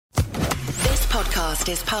podcast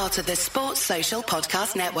is part of the Sports Social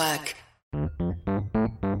Podcast Network. Jones!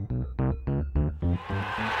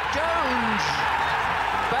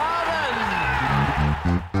 Bowden!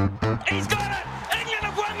 He's got it! England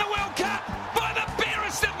have won the World Cup by the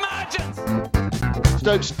barest of margins!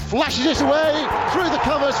 Stokes flashes it away through the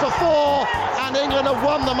covers for 4, and England have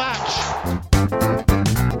won the match.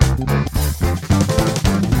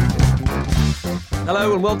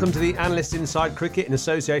 Hello and welcome to the Analyst Inside Cricket in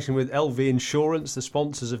association with LV Insurance, the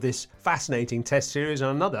sponsors of this fascinating Test series,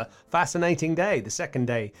 and another fascinating day, the second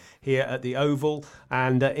day here at the Oval,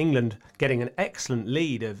 and England getting an excellent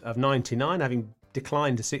lead of 99, having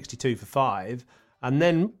declined to 62 for 5, and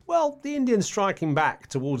then, well, the Indians striking back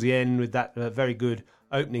towards the end with that very good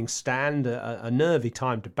opening stand, a nervy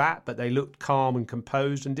time to bat, but they looked calm and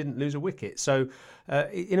composed and didn't lose a wicket. So,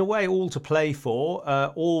 in a way, all to play for,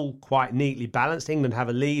 all quite neatly balanced. England have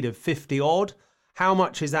a lead of 50 odd. How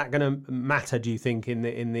much is that going to matter, do you think, in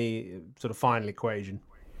the sort of final equation?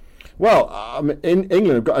 Well, in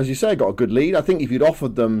England have got, as you say, got a good lead. I think if you'd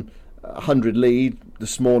offered them a 100 lead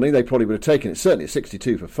this morning, they probably would have taken it. Certainly at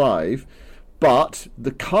 62 for 5. But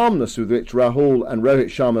the calmness with which Rahul and Rohit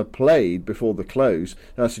Sharma played before the close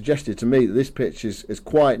suggested to me that this pitch is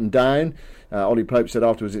quietened down. Ollie Pope said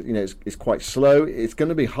afterwards, it's quite slow. It's going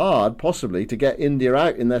to be hard, possibly, to get India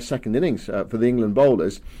out in their second innings for the England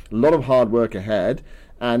bowlers. A lot of hard work ahead,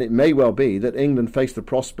 and it may well be that England face the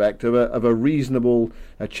prospect of a reasonable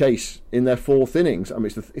chase in their fourth innings. I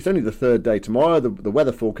mean, it's only the third day tomorrow. The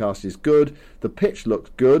weather forecast is good. The pitch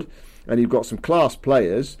looks good. And you've got some class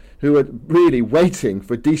players who are really waiting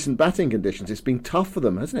for decent batting conditions. It's been tough for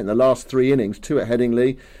them, hasn't it? In the last 3 innings, 2 at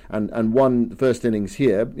Headingley and 1 first innings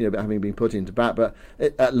here, having been put into bat. But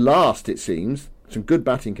at last, it seems, some good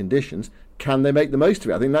batting conditions. Can they make the most of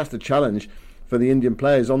it? I think that's the challenge for the Indian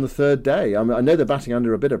players on the third day. I mean, I know they're batting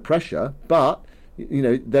under a bit of pressure, but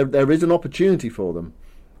there is an opportunity for them.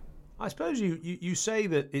 I suppose you say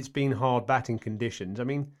that it's been hard batting conditions. I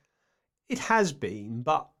mean, it has been,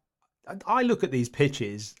 but I look at these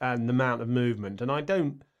pitches and the amount of movement, and I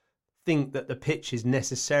don't think that the pitch is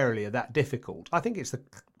necessarily that difficult. I think it's the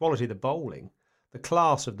quality of the bowling, the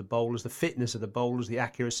class of the bowlers, the fitness of the bowlers, the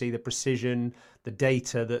accuracy, the precision, the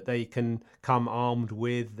data that they can come armed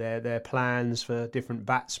with, their plans for different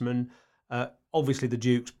batsmen. Obviously, the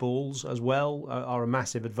Duke's balls as well are a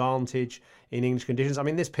massive advantage in English conditions. I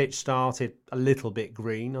mean, this pitch started a little bit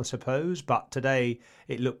green, I suppose, but today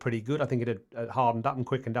it looked pretty good. I think it had hardened up and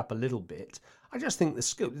quickened up a little bit. I just think the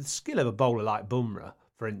skill of a bowler like Bumrah,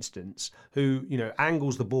 for instance, who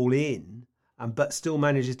angles the ball in but still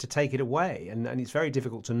manages to take it away, and it's very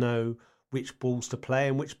difficult to know which balls to play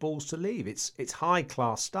and which balls to leave. It's high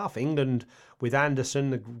class stuff. England with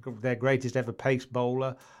Anderson, their greatest ever pace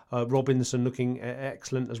bowler, Robinson looking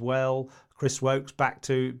excellent as well. Chris Wokes back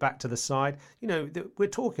to the side. We're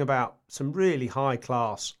talking about some really high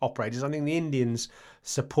class operators. I think the Indians'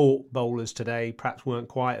 support bowlers today perhaps weren't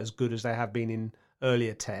quite as good as they have been in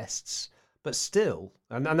earlier tests, but still,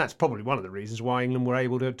 and that's probably one of the reasons why England were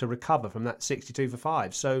able to recover from that 62 for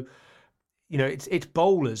 5. So, it's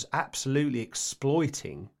bowlers absolutely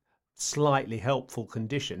exploiting slightly helpful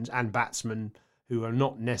conditions and batsmen who are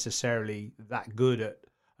not necessarily that good at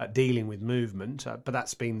dealing with movement, but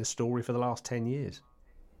that's been the story for the last 10 years.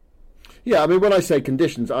 Yeah, I mean, when I say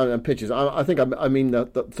conditions and pitches, I think I mean the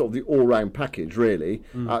sort of the all-round package, really.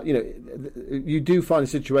 You do find a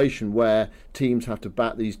situation where teams have to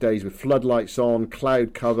bat these days with floodlights on,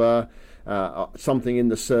 cloud cover, something in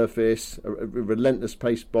the surface, a relentless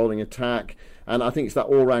pace bowling attack, and I think it's that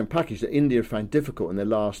all-round package that India have found difficult in their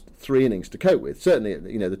last 3 innings to cope with. Certainly,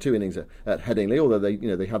 the 2 innings at Headingley, although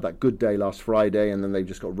they had that good day last Friday, and then they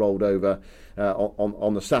just got rolled over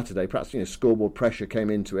on the Saturday. Perhaps scoreboard pressure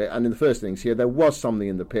came into it, and in the first innings here there was something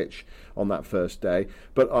in the pitch on that first day.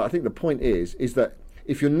 But I think the point is that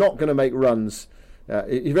if you're not going to make runs.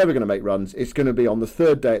 If you're ever going to make runs, it's going to be on the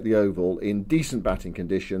third day at the Oval in decent batting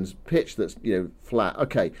conditions, pitch that's flat.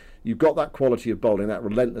 Okay, you've got that quality of bowling, that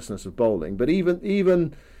relentlessness of bowling, but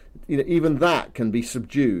even that can be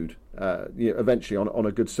subdued eventually on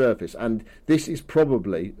a good surface. And this is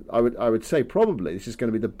probably, I would say, this is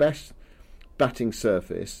going to be the best batting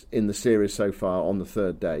surface in the series so far on the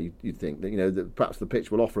third day. You'd think that that perhaps the pitch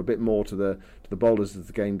will offer a bit more to the bowlers as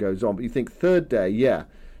the game goes on. But you think third day,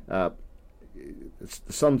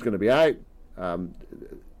 the sun's going to be out.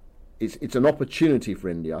 It's an opportunity for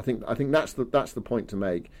India. I think that's the point to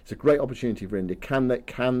make. It's a great opportunity for India. Can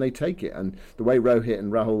they take it? And the way Rohit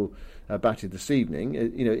and Rahul batted this evening,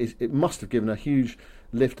 it must have given a huge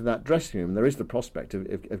lift to that dressing room. There is the prospect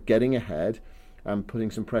of getting ahead, and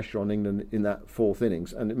putting some pressure on England in that fourth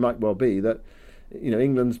innings. And it might well be that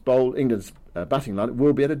England's batting line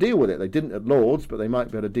will be able to deal with it. They didn't at Lords, but they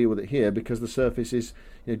might be able to deal with it here because the surface is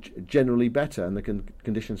generally better and the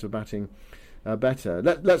conditions for batting are better.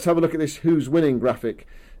 Let's have a look at this who's winning graphic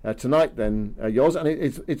tonight then, Yoz, and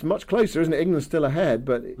it's much closer, isn't it? England's still ahead,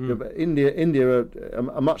 but India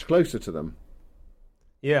are much closer to them.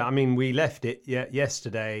 Yeah, I mean, we left it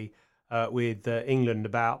yesterday with England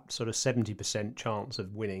about sort of 70% chance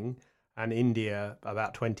of winning and India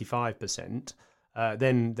about 25%.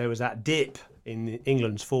 Then there was that dip in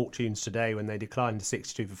England's fortunes today when they declined to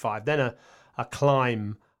 62 for 5. Then a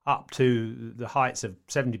climb up to the heights of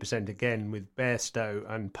 70% again with Bairstow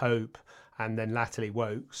and Pope and then latterly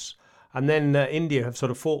Wokes. And then India have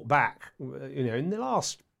sort of fought back, in the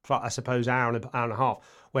last, I suppose, hour and a half,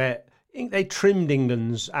 where they trimmed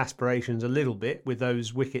England's aspirations a little bit with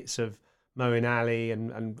those wickets of Moeen Ali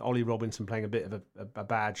and Ollie Robinson playing a bit of a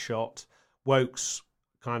bad shot. Wokes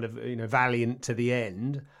kind of valiant to the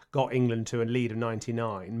end, got England to a lead of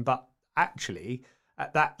 99. But actually,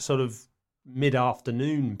 at that sort of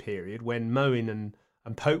mid-afternoon period when Moeen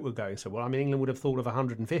and Pope were going so well, I mean, England would have thought of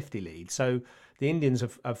 150 lead. So the Indians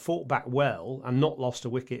have fought back well and not lost a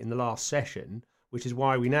wicket in the last session, which is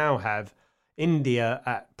why we now have India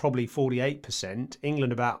at probably 48%,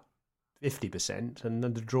 England about 50%, and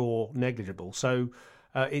then the draw negligible. So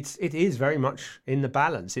it is very much in the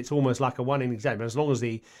balance. It's almost like a one-innings game. As long as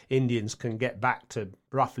the Indians can get back to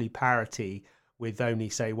roughly parity with only,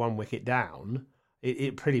 say, one wicket down,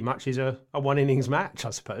 it pretty much is a one-innings match,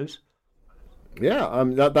 I suppose. Yeah,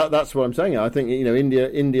 that's what I'm saying. I think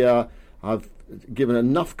India have given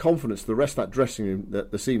enough confidence to the rest of that dressing room that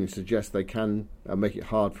this evening suggests they can make it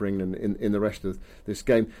hard for England in the rest of this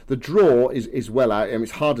game. The draw is well out. I mean,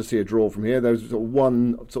 it's hard to see a draw from here. There's sort of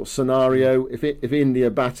one sort of scenario. If India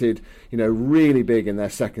batted, really big in their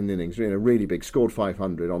second innings, really big, scored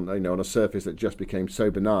 500 on on a surface that just became so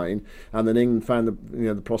benign, and then England found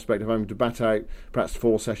the prospect of having to bat out perhaps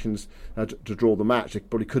 4 sessions to draw the match. They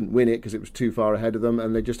probably couldn't win it because it was too far ahead of them,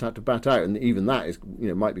 and they just had to bat out. And even that is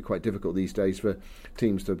might be quite difficult these days for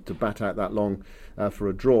teams to bat out that long for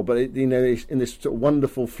a draw. But in this sort of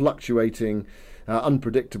wonderful, fluctuating,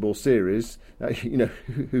 unpredictable series,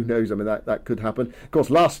 who knows? I mean, that could happen. Of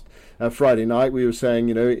course, last Friday night we were saying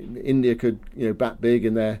India could bat big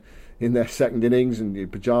in their second innings, and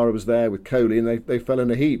Pujara was there with Kohli, and they fell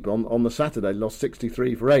in a heap on the Saturday, lost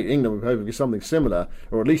 63 for 8. England were hoping for something similar,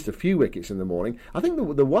 or at least a few wickets in the morning. I think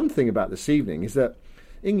the one thing about this evening is that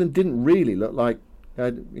England didn't really look like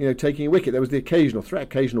taking a wicket. There was the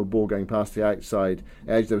occasional ball going past the outside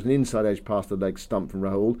edge. There was an inside edge past the leg stump from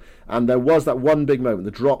Rahul, and there was that one big moment,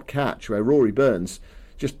 the drop catch, where Rory Burns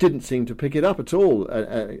just didn't seem to pick it up at all.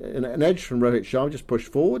 An edge from Rohit Sharma just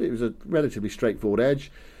pushed forward. It was a relatively straightforward edge,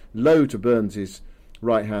 low to Burns'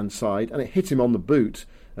 right hand side, and it hit him on the boot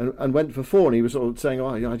and went for 4. And he was sort of saying,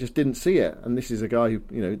 I just didn't see it. And this is a guy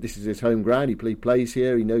who, this is his home ground. He plays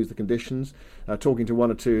here. He knows the conditions. Talking to one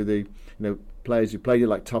or two of the players who played here,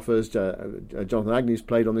 like Tuffers, Jonathan Agnew's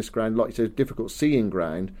played on this ground. Like it's a difficult seeing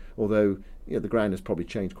ground, although the ground has probably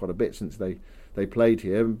changed quite a bit since they played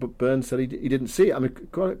here. But Burns said he didn't see it. I mean,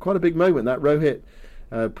 quite a big moment that Rohit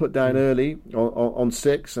put down early on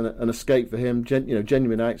 6, and an escape for him.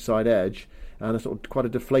 Genuine outside edge, and a sort of quite a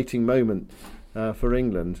deflating moment for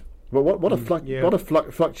England. But what a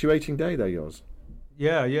fluctuating day there, yours.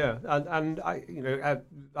 Yeah, and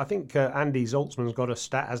I think Andy Zaltzman's got a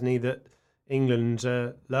stat, hasn't he, that England's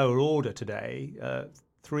lower order today,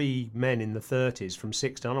 3 men in the 30s from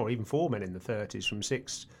 6 to 9, or even 4 men in the 30s from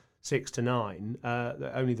 6 to 9.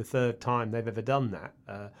 Only the third time they've ever done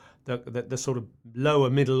that. The sort of lower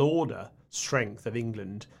middle order strength of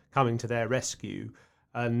England coming to their rescue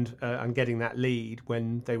and getting that lead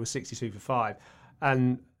when they were 62 for 5,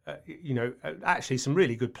 and actually some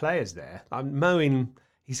really good players there. Moeen,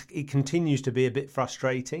 he continues to be a bit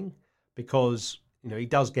frustrating because he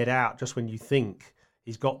does get out just when you think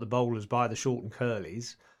he's got the bowlers by the short and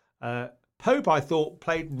curlies. Pope, I thought,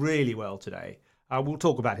 played really well today. We'll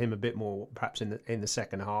talk about him a bit more perhaps in the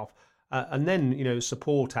second half. And then,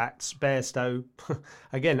 support acts, Bairstow.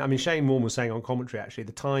 Again, I mean, Shane Warne was saying on commentary, actually,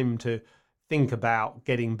 the time to think about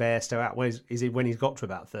getting Bairstow out is it when he's got to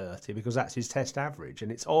about 30, because that's his test average.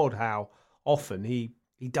 And it's odd how often he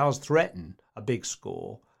does threaten a big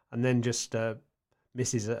score and then just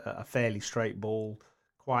misses a fairly straight ball,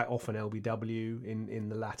 quite often LBW in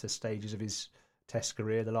the latter stages of his test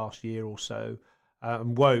career, the last year or so.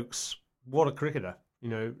 And Wokes, what a cricketer,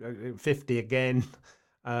 50 again.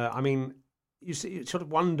 I mean, you sort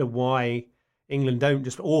of wonder why England don't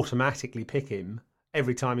just automatically pick him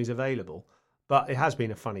every time he's available. But it has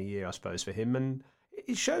been a funny year, I suppose, for him. And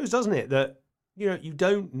it shows, doesn't it, that you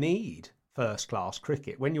don't need first-class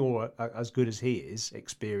cricket. When you're as good as he is,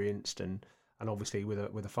 experienced and obviously with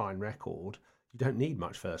a fine record, you don't need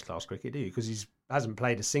much first-class cricket, do you? Because he hasn't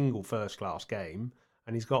played a single first-class game,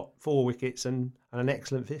 and he's got 4 wickets and an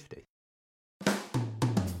excellent 50.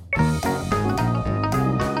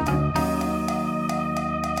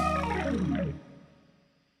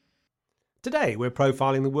 Today, we're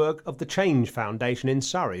profiling the work of the Change Foundation in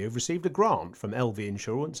Surrey, who've received a grant from LV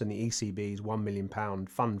Insurance and the ECB's £1 million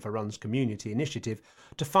Fund for Runs Community Initiative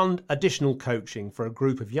to fund additional coaching for a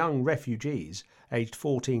group of young refugees aged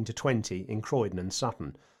 14 to 20 in Croydon and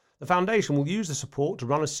Sutton. The foundation will use the support to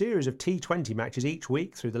run a series of T20 matches each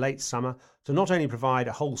week through the late summer to not only provide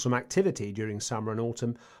a wholesome activity during summer and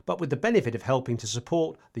autumn, but with the benefit of helping to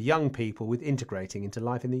support the young people with integrating into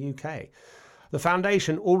life in the UK. The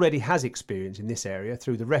foundation already has experience in this area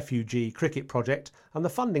through the Refugee Cricket Project, and the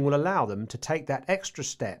funding will allow them to take that extra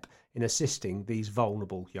step in assisting these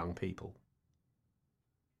vulnerable young people.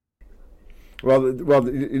 Well,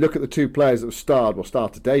 you look at the 2 players that have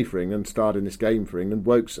starred today for England, starred in this game for England,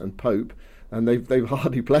 Wokes and Pope, and they've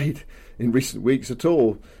hardly played in recent weeks at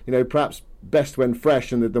all. Perhaps best when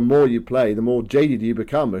fresh, and the more you play, the more jaded you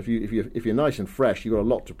become. If you're nice and fresh, you've got a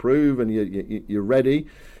lot to prove, and you're ready.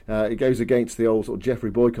 It goes against the old sort of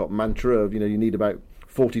Geoffrey Boycott mantra of you need about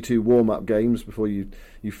 42 warm-up games before you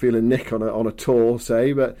feel a nick on a tour,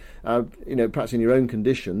 say. But perhaps in your own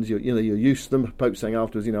conditions, you're used to them. Pope saying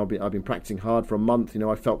afterwards, I've been practicing hard for a month.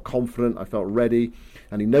 I felt confident, I felt ready,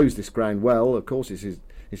 and he knows this ground well. Of course,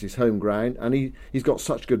 it's his home ground, and he's got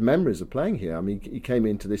such good memories of playing here. I mean, he came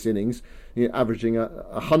into this innings averaging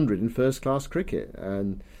 100 in first-class cricket,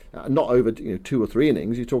 and not over 2 or 3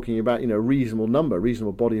 innings. You're talking about a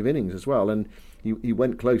reasonable body of innings as well, and he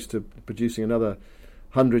went close to producing another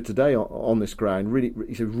 100 today on this ground.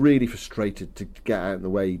 He's really frustrated to get out in the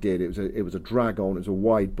way he did. It was a drag on. It was a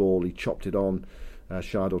wide ball. He chopped it on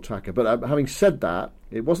Shardul Thakur. But having said that,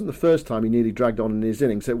 it wasn't the first time he nearly dragged on in his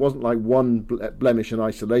innings. So it wasn't like one blemish in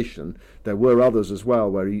isolation. There were others as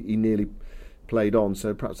well where he nearly played on.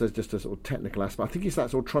 So perhaps there's just a sort of technical aspect. I think he's that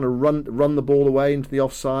sort of trying to run the ball away into the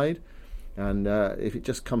offside. And if it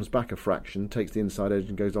just comes back a fraction, takes the inside edge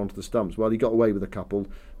and goes onto the stumps. Well, he got away with a couple,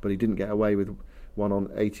 but he didn't get away with one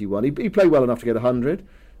on 81. He played well enough to get 100,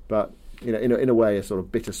 but in a way, a sort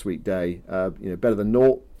of bittersweet day. Better than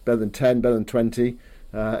 0, better than 10, better than 20.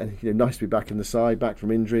 And nice to be back in the side, back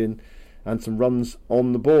from injury, and some runs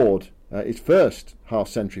on the board. His first half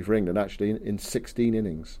century for England, actually, in 16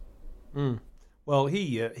 innings. Well,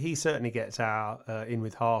 he certainly gets our In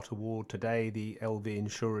With Heart award today, the LV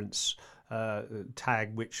Insurance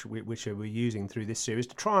tag which we're using through this series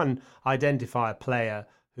to try and identify a player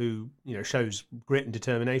who shows grit and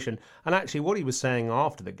determination. And actually what he was saying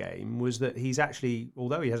after the game was that he's actually,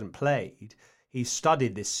 although he hasn't played, he's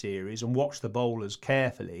studied this series and watched the bowlers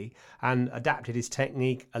carefully and adapted his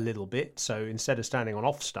technique a little bit. So instead of standing on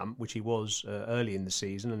off stump, which he was early in the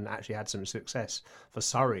season and actually had some success for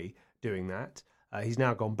Surrey doing that, he's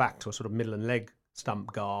now gone back to a sort of middle and leg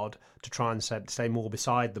stump guard to try and stay more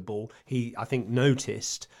beside the ball. He, I think,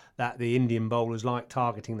 noticed that the Indian bowlers like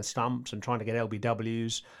targeting the stumps and trying to get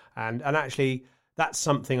LBWs, and actually that's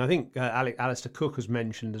something I think Alistair Cook has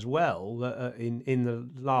mentioned as well, that in the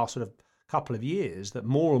last sort of couple of years, that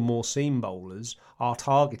more and more seam bowlers are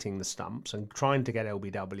targeting the stumps and trying to get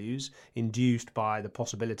LBWs, induced by the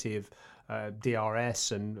possibility of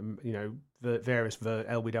DRS and various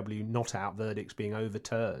LBW not out verdicts being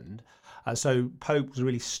overturned. So Pope's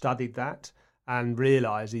really studied that and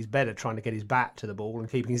realised he's better trying to get his bat to the ball and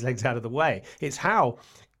keeping his legs out of the way. It's how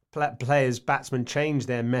batsmen changed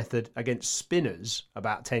their method against spinners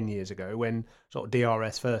about 10 years ago when sort of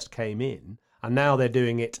DRS first came in. And now they're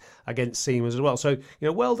doing it against seamers as well. So,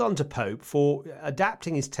 well done to Pope for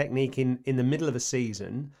adapting his technique in the middle of a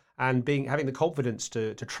season and having the confidence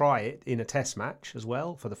to try it in a test match as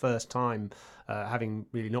well for the first time, having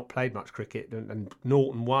really not played much cricket. And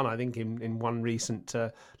Norton won, I think, in one recent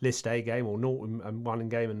List A game, or Norton won in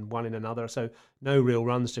game and won in another. So no real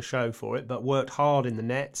runs to show for it, but worked hard in the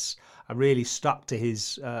nets, really stuck to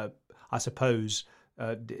his, I suppose,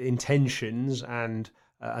 intentions and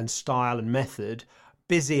style and method,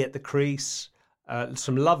 busy at the crease,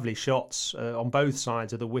 some lovely shots on both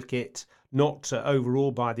sides of the wicket, not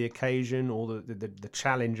overawed by the occasion or the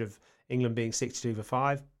challenge of England being 62 for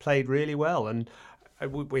 5, played really well. And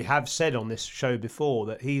we have said on this show before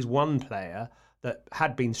that he's one player that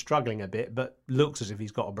had been struggling a bit, but looks as if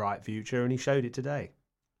he's got a bright future, and he showed it today.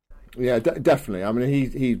 Yeah, definitely. I mean,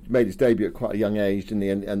 he made his debut at quite a young age, didn't he?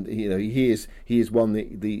 And he is one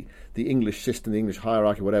the English system, the English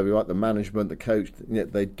hierarchy, whatever you like, the management, the coach,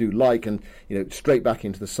 they do like, and straight back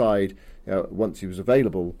into the side once he was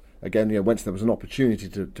available again. Once there was an opportunity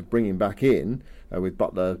to bring him back in with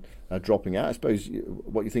Butler dropping out. I suppose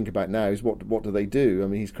what you think about now is what do they do? I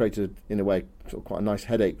mean, he's created in a way sort of quite a nice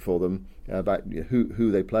headache for them about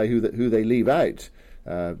who they play, who they leave out.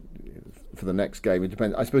 For the next game, it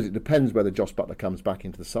depends. I suppose it depends whether Josh Butler comes back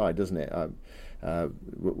into the side, doesn't it?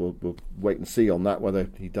 We'll wait and see on that, whether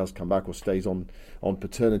he does come back or stays on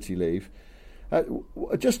paternity leave.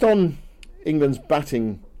 Just on England's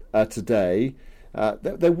batting today,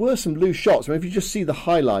 there were some loose shots. I mean, if you just see the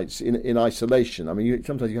highlights in isolation, I mean,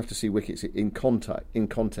 sometimes you have to see wickets in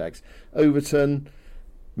context. Overton,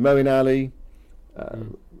 Moeen Ali,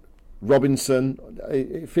 Robinson.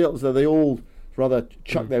 It feels as though they all rather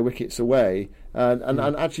chuck their wickets away. And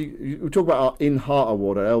actually, we talk about our In-Heart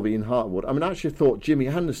Award, our LV In-Heart Award. I mean, I actually thought Jimmy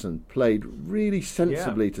Anderson played really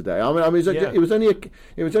sensibly today. I mean, it was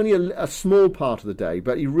only a small part of the day,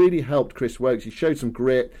 but he really helped Chris Woakes. He showed some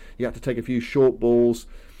grit. He had to take a few short balls,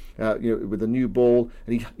 with a new ball,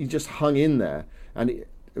 and he just hung in there. And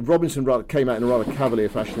Robinson came out in a rather cavalier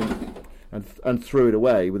fashion and threw it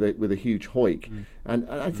away with a huge hoik. And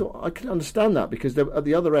I thought I could understand that, because at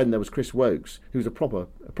the other end there was Chris Woakes, who was a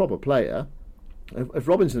proper player. If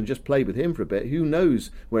Robinson had just played with him for a bit, who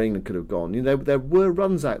knows where England could have gone? There were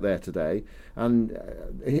runs out there today, and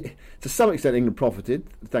to some extent England profited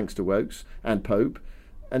thanks to Woakes and Pope,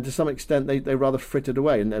 and to some extent they rather frittered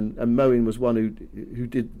away. And Moeen was one who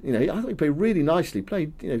did. I thought he played really nicely.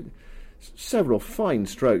 Played several fine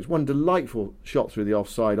strokes, one delightful shot through the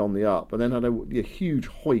offside on the up, and then had a huge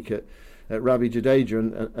hoik at Ravi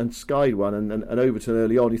Jadeja and skied one, and Overton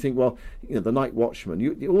early on. You think, well, the night watchman.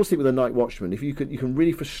 You always think with the night watchman, if you can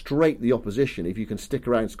really frustrate the opposition, if you can stick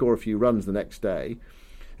around and score a few runs the next day,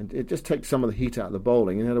 and it just takes some of the heat out of the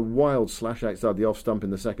bowling. And had a wild slash outside the off stump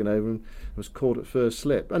in the second over and was caught at first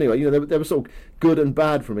slip. Anyway, there was sort of good and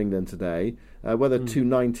bad from England today. Whether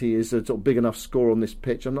 290 is a sort of big enough score on this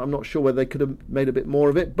pitch, I'm not sure whether they could have made a bit more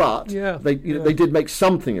of it, but they did make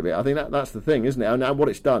something of it. I think that's the thing, isn't it? And what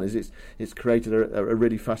it's done is it's created a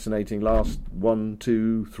really fascinating last 1,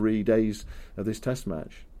 2, 3 days of this Test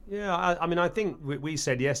match. Yeah, I mean, I think we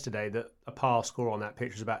said yesterday that a par score on that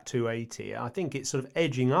pitch was about 280. I think it's sort of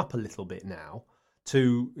edging up a little bit now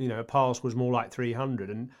to, a par score was more like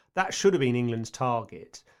 300, and that should have been England's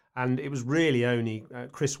target. And it was really only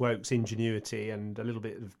Chris Woakes' ingenuity and a little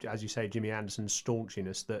bit of, as you say, Jimmy Anderson's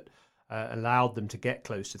staunchiness that allowed them to get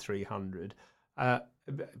close to 300.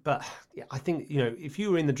 But I think, if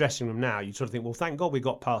you were in the dressing room now, you'd sort of think, well, thank God we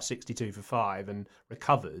got past 62 for 5 and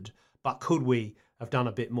recovered. But could we have done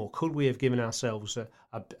a bit more? Could we have given ourselves a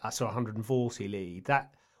sort of 140 lead?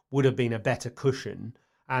 That would have been a better cushion.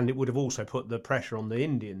 And it would have also put the pressure on the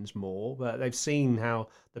Indians more. But they've seen how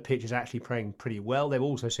the pitch is actually playing pretty well. They've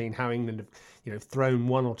also seen how England have, thrown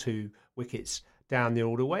 1 or 2 wickets down the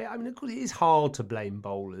order way. I mean, it is hard to blame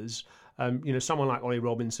bowlers. Someone like Ollie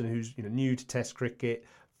Robinson, who's new to Test cricket,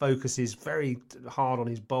 focuses very hard on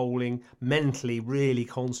his bowling, mentally really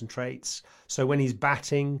concentrates. So when he's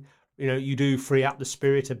batting, you do free up the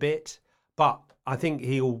spirit a bit. But I think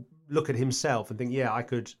he'll look at himself and think, I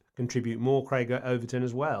could contribute more. Craig Overton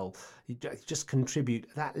as well. You just contribute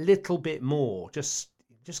that little bit more. Just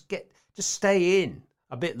stay in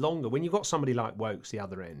a bit longer. When you've got somebody like Woakes the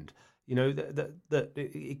other end, that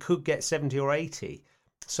it could get 70 or 80.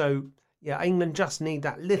 So England just need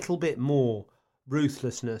that little bit more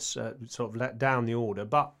ruthlessness, sort of let down the order.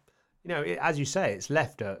 But as you say, it's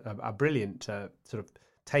left a brilliant sort of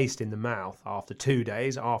taste in the mouth after 2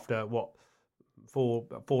 days. After what?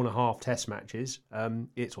 4.5 Test matches.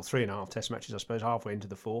 It's 3.5 Test matches, I suppose, halfway into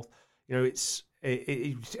the fourth. It's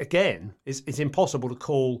impossible to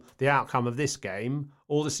call the outcome of this game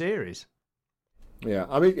or the series. Yeah,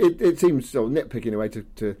 I mean, it seems sort of nitpicking in a way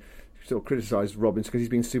to sort of criticise Robinson because he's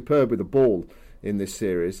been superb with the ball in this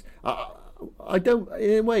series. I don't,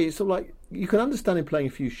 in a way, it's sort of like you can understand him playing a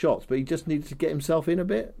few shots, but he just needed to get himself in a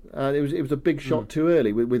bit. And it was a big shot too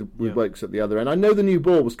early with Woakes at the other end. I know the new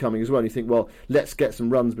ball was coming as well. And you think, well, let's get some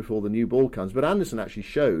runs before the new ball comes. But Anderson actually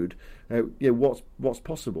showed what's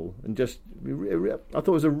possible, and just I thought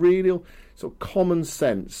it was a real sort of common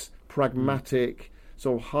sense, pragmatic,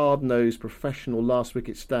 sort of hard-nosed, professional last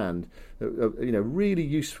wicket stand. Really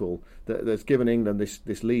useful that's given England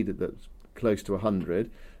this lead that's close to 100.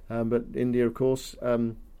 But India, of course,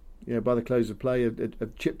 by the close of play,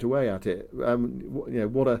 have chipped away at it.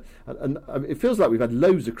 It feels like we've had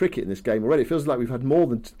loads of cricket in this game already. It feels like we've had more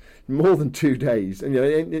than 2 days. And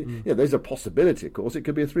there's a possibility, of course, it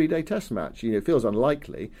could be a 3-day Test match. It feels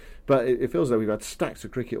unlikely, but it feels like we've had stacks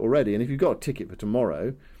of cricket already. And if you've got a ticket for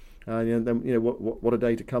tomorrow, then what a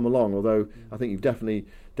day to come along. Although I think you've definitely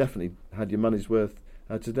had your money's worth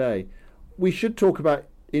today. We should talk about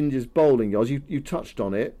India's bowling, guys. You touched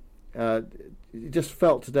on it. It just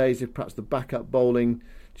felt today as if perhaps the backup bowling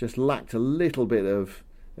just lacked a little bit of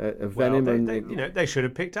venom. They should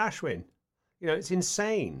have picked Ashwin. It's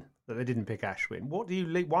insane that they didn't pick Ashwin.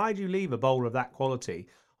 Why do you leave a bowler of that quality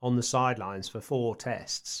on the sidelines for 4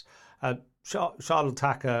 tests? Shardul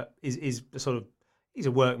Thakur is he's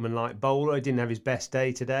a workman-like bowler. He didn't have his best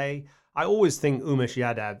day today. I always think Umesh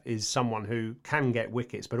Yadav is someone who can get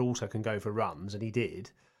wickets but also can go for runs, and he did.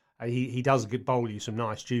 He does bowl you some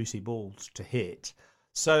nice juicy balls to hit.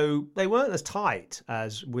 So they weren't as tight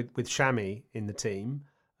as with Shami in the team.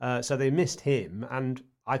 So they missed him, and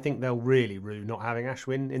I think they'll really rue not having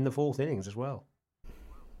Ashwin in the 4th innings as well.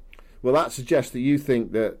 Well, that suggests that you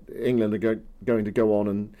think that England are going to go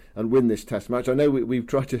on and win this Test match. I know we've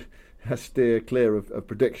tried to steer clear of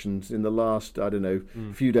predictions in the last,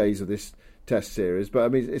 few days of this Test series. But I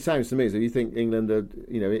mean, it sounds to me as though you think England are,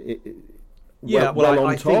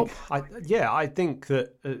 on top. I think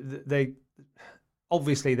that they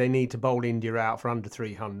obviously they need to bowl India out for under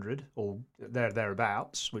 300 or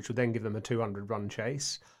thereabouts, which would then give them a 200-run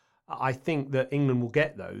chase. I think that England will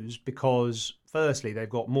get those because, firstly, they've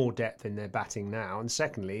got more depth in their batting now, and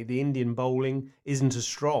secondly, the Indian bowling isn't as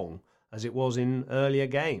strong as it was in earlier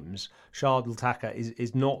games. Shardul Thakur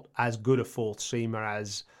is not as good a 4th seamer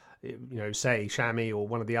as, say, Shami or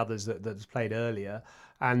one of the others that's played earlier.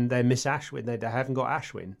 And they miss Ashwin. They haven't got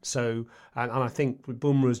Ashwin. So, and I think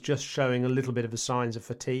Bumrah's just showing a little bit of the signs of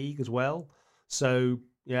fatigue as well. So,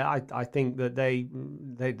 I think that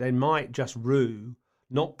they might just rue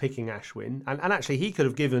not picking Ashwin. And actually, he could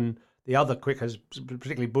have given the other quickers,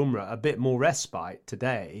 particularly Bumrah, a bit more respite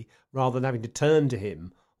today rather than having to turn to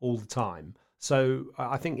him all the time. So,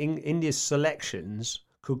 I think India's selections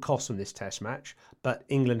could cost them this Test match, but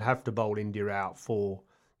England have to bowl India out for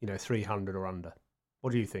 300 or under.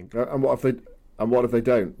 What do you think? And what if they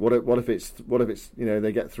don't? What if it's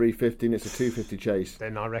they get 350 and it's a 250 chase?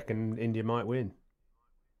 Then I reckon India might win.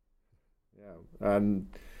 Yeah, and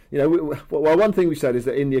one thing we said is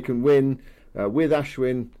that India can win with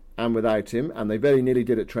Ashwin and without him, and they very nearly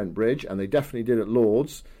did at Trent Bridge, and they definitely did at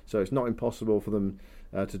Lord's. So it's not impossible for them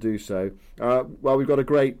to do so. Well, we've got a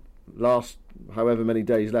great last however many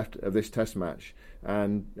days left of this Test match,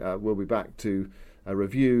 and we'll be back to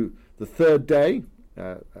review the 3rd day.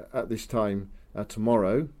 At this time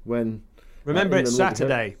tomorrow, when remember it's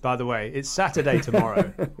Saturday, by the way, it's Saturday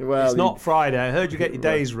tomorrow. Well, it's not Friday. I heard you get your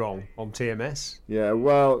days wrong on TMS.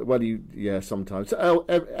 Yeah, sometimes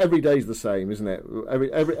every day's the same, isn't it?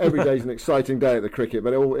 Every day's an exciting day at the cricket,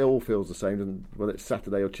 but it all feels the same, whether it's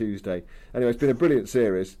Saturday or Tuesday. Anyway, it's been a brilliant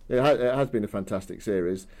series. It has been a fantastic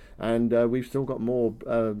series, and we've still got more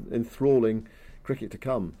enthralling cricket to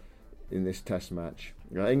come in this Test match.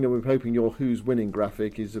 England, we're hoping your who's winning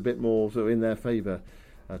graphic is a bit more sort of in their favour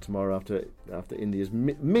tomorrow after India's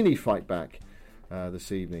mini fight back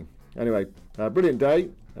this evening. Anyway, brilliant day.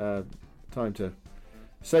 Time to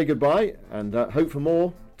say goodbye and hope for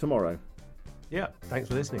more tomorrow. Yeah, thanks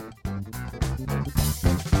for listening.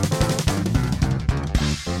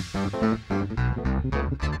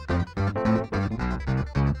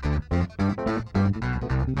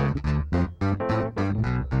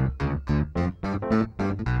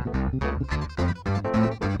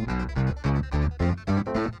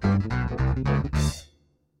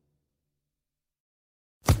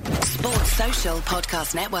 Sports Social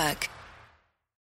Podcast Network.